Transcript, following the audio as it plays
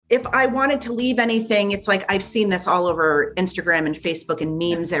if I wanted to leave anything, it's like, I've seen this all over Instagram and Facebook and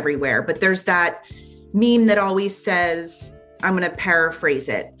memes everywhere, but there's that meme that always says, I'm going to paraphrase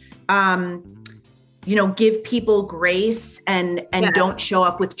it. Give people grace and don't show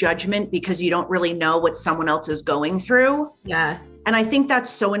up with judgment because you don't really know what someone else is going through. Yes. And I think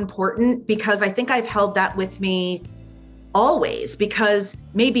that's so important because I think I've held that with me always, because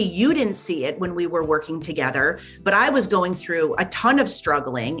maybe you didn't see it when we were working together, but I was going through a ton of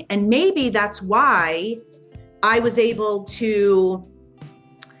struggling. And maybe that's why I was able to,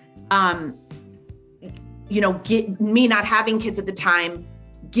 me not having kids at the time,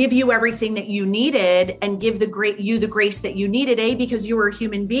 give you everything that you needed and give the grace that you needed, because you were a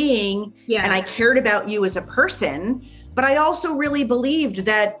human being and I cared about you as a person. But I also really believed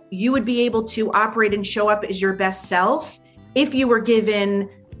that you would be able to operate and show up as your best self if you were given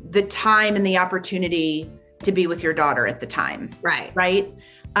the time and the opportunity to be with your daughter at the time. Right. Right.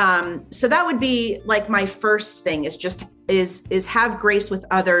 So that would be like my first thing is have grace with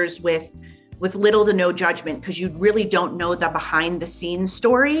others with little to no judgment, because you really don't know the behind the scenes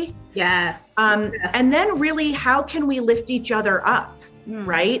story. Yes. And then really, how can we lift each other up?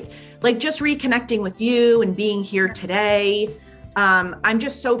 Right. Like just reconnecting with you and being here today. I'm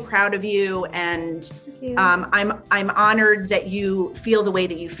just so proud of you. And I'm honored that you feel the way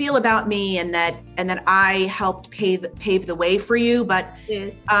that you feel about me and that I helped pave the way for you. But,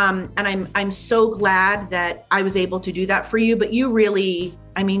 and I'm so glad that I was able to do that for you, but you really,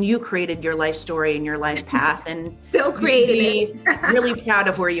 you created your life story and your life path and still creating it. Really proud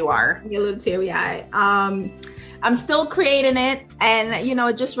of where you are. A little teary-eyed. I'm still creating it. And,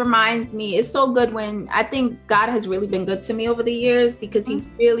 it just reminds me, it's so good when I think God has really been good to me over the years, because he's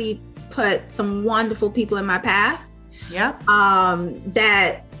really put some wonderful people in my path. Yeah.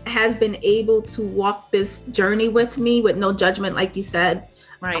 That has been able to walk this journey with me with no judgment, like you said.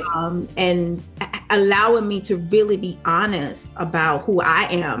 Right. And allowing me to really be honest about who I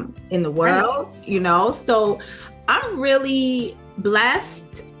am in the world, So I'm really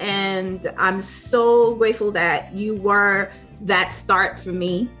blessed, and I'm so grateful that you were that start for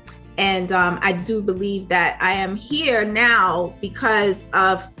me. And I do believe that I am here now because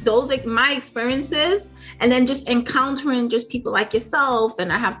of those my experiences, and then just encountering just people like yourself.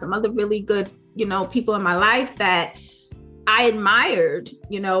 And I have some other really good, people in my life that I admired,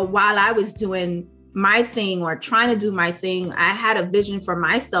 while I was doing my thing or trying to do my thing. I had a vision for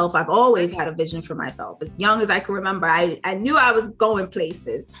myself. I've always had a vision for myself. As young as I can remember, I knew I was going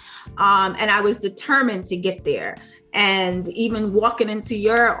places, and I was determined to get there. And even walking into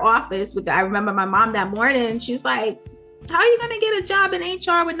your office I remember my mom that morning, she's like, how are you going to get a job in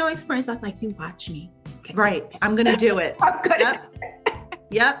HR with no experience? I was like, you watch me. Okay. Right. I'm going to do it. I'm gonna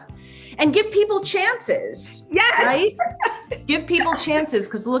Yep. And give people chances. Yes. Right? Give people chances,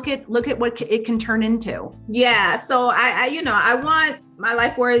 because look at what it can turn into. Yeah. So I want my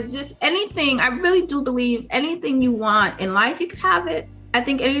life where it's just anything. I really do believe anything you want in life, you could have it. I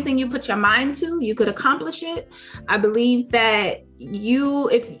think anything you put your mind to, you could accomplish it. I believe that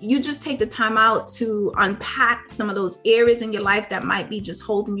if you just take the time out to unpack some of those areas in your life that might be just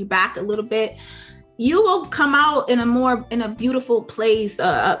holding you back a little bit, you will come out in a beautiful place,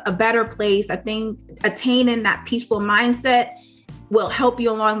 a better place. I think attaining that peaceful mindset will help you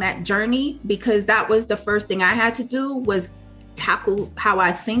along that journey, because that was the first thing I had to do, was tackle how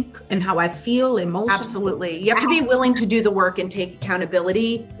I think and how I feel emotionally. Absolutely. You have to be willing to do the work and take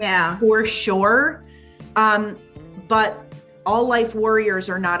accountability. Yeah, for sure. But all life warriors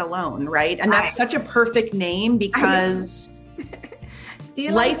are not alone, right? And that's such a perfect name, because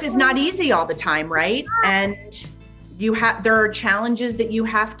life is not easy all the time, right? And there are challenges that you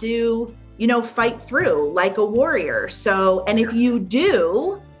have to, fight through like a warrior. So, and if you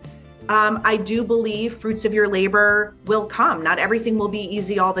do, I do believe fruits of your labor will come. Not everything will be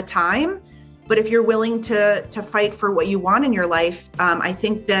easy all the time, but if you're willing to fight for what you want in your life, I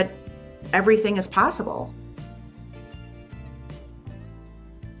think that everything is possible.